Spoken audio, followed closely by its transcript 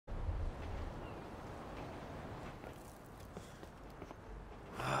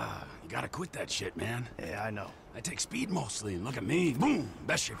gotta quit that shit, man. Yeah, I know. I take speed mostly, and look at me. Boom!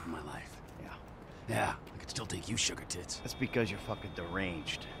 Best shape of my life. Yeah. Yeah, I could still take you, sugar tits. That's because you're fucking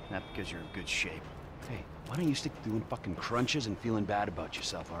deranged, not because you're in good shape. Hey, why don't you stick to doing fucking crunches and feeling bad about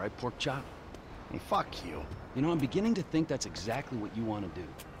yourself, all right, pork chop? Hey, fuck you. You know, I'm beginning to think that's exactly what you want to do.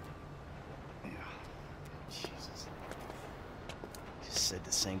 Yeah. Jesus. Just said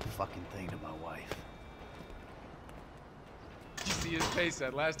the same fucking thing to my wife. Did you see his face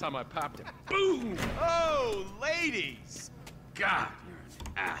that last time I popped him? Boom! Oh, ladies! God, you're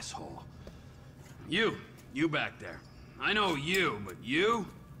an asshole. You back there. I know you, but you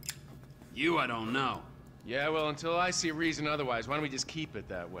I don't know. Yeah, well, until I see reason otherwise, why don't we just keep it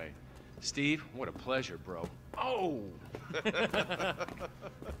that way? Steve, what a pleasure, bro. Oh!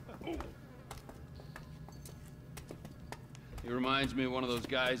 He reminds me of one of those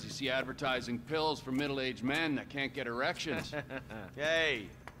guys you see advertising pills for middle-aged men that can't get erections. Hey,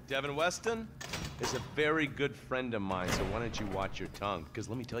 Devin Weston is a very good friend of mine, so why don't you watch your tongue? Because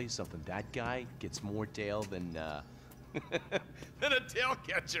let me tell you something, that guy gets more tail than, than a tail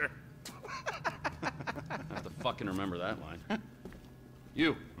catcher. I have to fucking remember that line.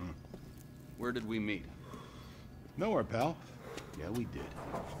 You. Where did we meet? Nowhere, pal. Yeah, we did.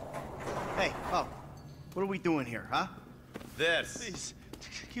 Hey, oh, what are we doing here, huh? This. Please,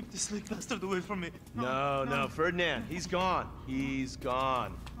 keep this sleek bastard away from me. No, Ferdinand, he's gone. He's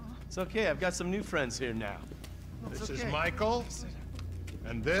gone. It's okay, I've got some new friends here now. This is Michael,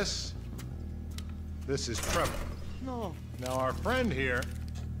 and this is Trevor. No. Now, our friend here,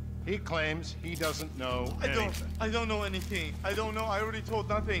 he claims he doesn't know anything. I don't know anything. I don't know. I already told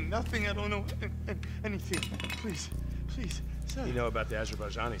nothing. I don't know anything. Please, sir. You know about the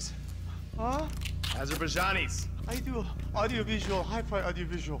Azerbaijanis? Huh? Azerbaijanis. I do audiovisual, hi-fi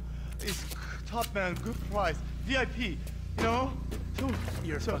audiovisual. It's top man, good price, VIP. You know?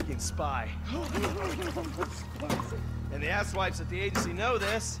 You're a fucking spy. And the asswipes at the agency know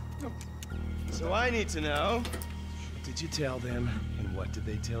this. So I need to know, what did you tell them, and what did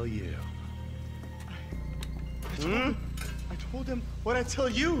they tell you? I told them what I tell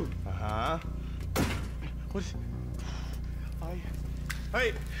you. Uh-huh. What?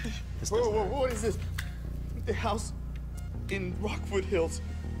 Hey! Whoa, what is this? The house in Rockwood Hills.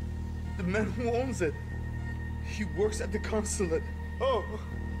 The man who owns it. He works at the consulate. Oh,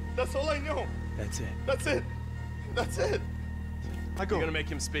 that's all I know. That's it. That's it. I go. You're gonna make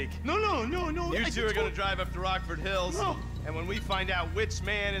him speak. No. You two are gonna drive up to Rockford Hills. No. And when we find out which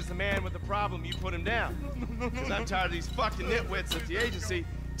man is the man with the problem, you put him down. No. Because I'm tired of these fucking nitwits at the agency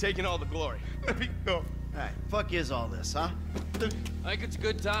taking all the glory. Let me go. All right, fuck is all this, huh? I think it's a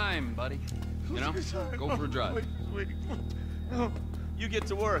good time, buddy. You know? Go for a drive. Wait. No. You get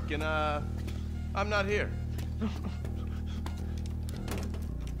to work, and I'm not here.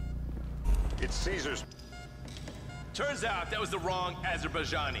 It's Caesar's. Turns out that was the wrong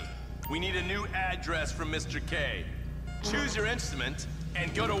Azerbaijani. We need a new address from Mr. K. Choose your instrument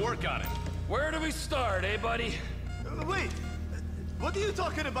and go to work on it. Where do we start, eh, buddy? Wait. What are you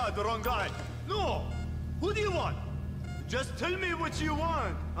talking about? The wrong guy. No. Who do you want? Just tell me what you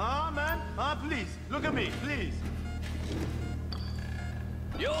want. Huh, man? Please. Look at me, please.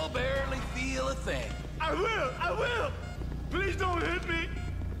 You'll barely feel a thing. I will. Please don't hit me.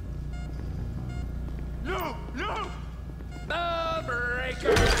 No. The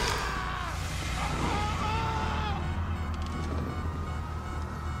breaker!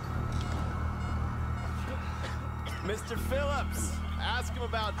 Mr. Phillips, ask him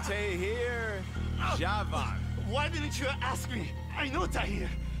about Tahir Javan. Why didn't you ask me? I know Tahir.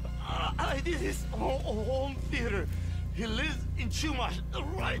 I did his home theater. He lives in Chumash,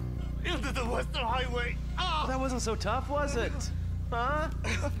 right into the Western Highway. That wasn't so tough, was it? Huh?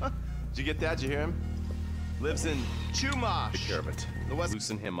 Did you get that? Did you hear him? Lives in Chumash. Take care of it. The West.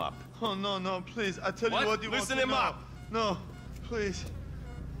 Loosen him up. Oh, no, please. I tell What? you what you Loosen want him to know. up. No, please.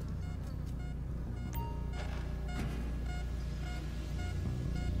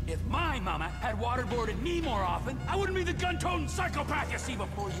 If my mama had waterboarded me more often, I wouldn't be the gun-toting psychopath you see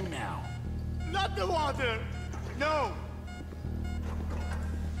before you now. Not the water. No.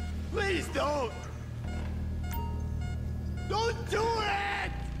 Please don't. Don't do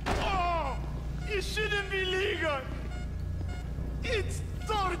it. Oh, it shouldn't be legal. It's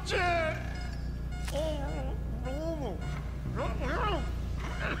torture.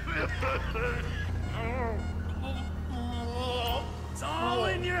 It's all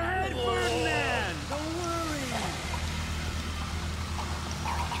in your head, Ferdinand. Don't worry.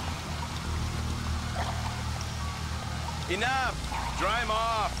 Enough! Dry him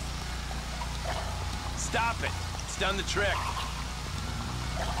off! Stop it! It's done the trick.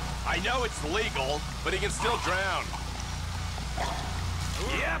 I know it's legal, but he can still drown.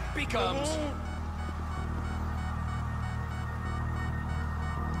 Yep, he comes.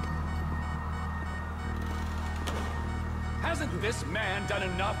 Hasn't this man done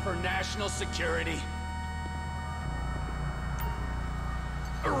enough for national security?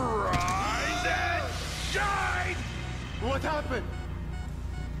 Rise and shine! What happened?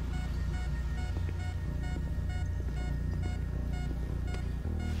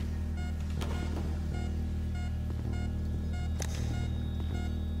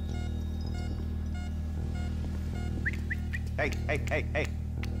 Hey.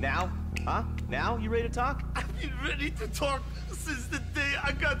 Now? Huh? Now? You ready to talk? I've been ready to talk since the day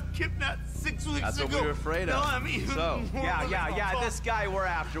I got kidnapped 6 weeks That's ago. what we were afraid of. No, I mean... So, yeah, this guy we're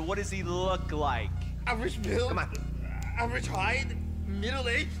after, what does he look like? Average build. Come on. Average height. Middle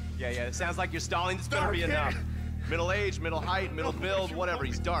age. Yeah, it sounds like you're stalling. This better be Dark hair. enough. Middle age, middle height, middle build, whatever.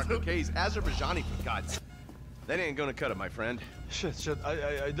 He's dark, okay? He's Azerbaijani, for God's sake. That ain't gonna cut it, my friend. Shit.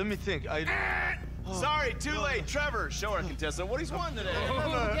 Let me think. Sorry, too late. Trevor, show our contestant what he's won today.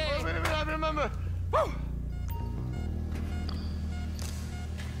 I remember. Woo!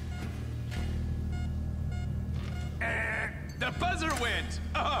 The buzzer went.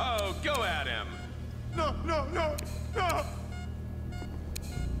 Oh, go at him. No.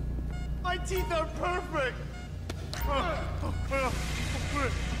 My teeth are perfect.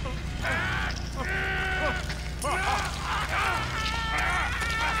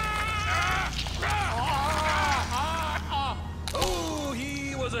 Oh,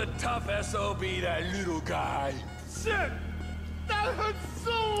 he was a tough SOB, that little guy. Shit! That hurts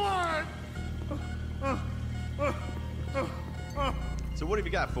so hard! So what have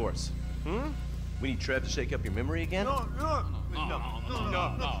you got for us? We need Trev to shake up your memory again? No,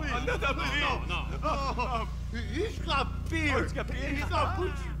 he's got beard. Oh, he's got beard? He's got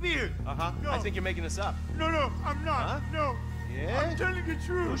bushy beard. Uh-huh. No. I think you're making this up. No, I'm not. Huh? No. Yeah? I'm telling the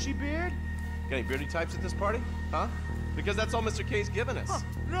truth. Bushy beard? Got any beardy types at this party? Huh? Because that's all Mr. K's given us.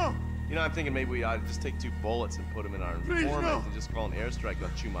 No. You know, I'm thinking maybe we ought to just take 2 bullets and put them in our Please, informant no. and just call an airstrike on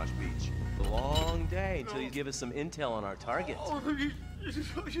Chumash Beach. A long day until you give us some intel on our target. Oh, he's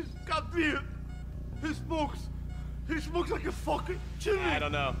got beard. He smokes like a fucking chimney. I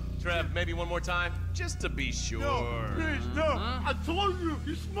don't know. Trev, maybe one more time? Just to be sure. No, please, no. I told you,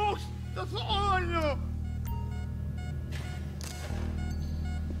 he smokes. That's all I know.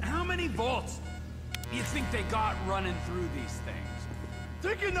 How many volts you think they got running through these things?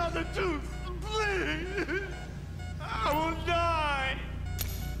 Take another tooth, please. I will die.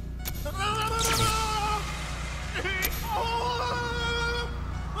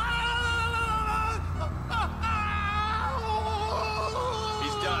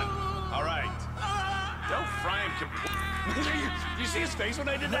 He's done. All right. Don't fry him completely. You see his face when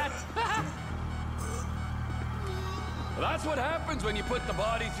I did that? Well, that's what happens when you put the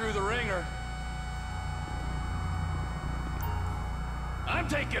body through the ringer. I'm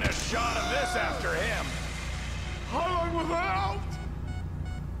taking a shot of this after him. How long was I out?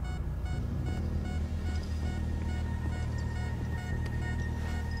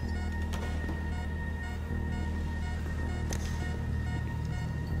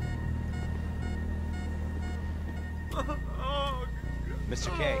 Mr.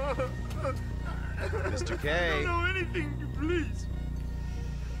 K. Mr. I K. don't know anything, please.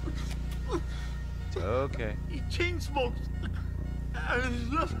 It's okay. He chain smokes. And he's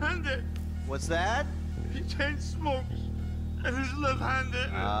left-handed. What's that? He chain smokes. And he's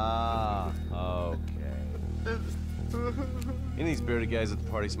left-handed. Ah, okay. Any of these bearded guys at the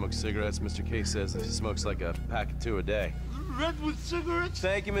party smoke cigarettes. Mr. K says that he smokes like a pack of 2 a day. Redwood cigarettes?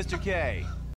 Thank you, Mr. K.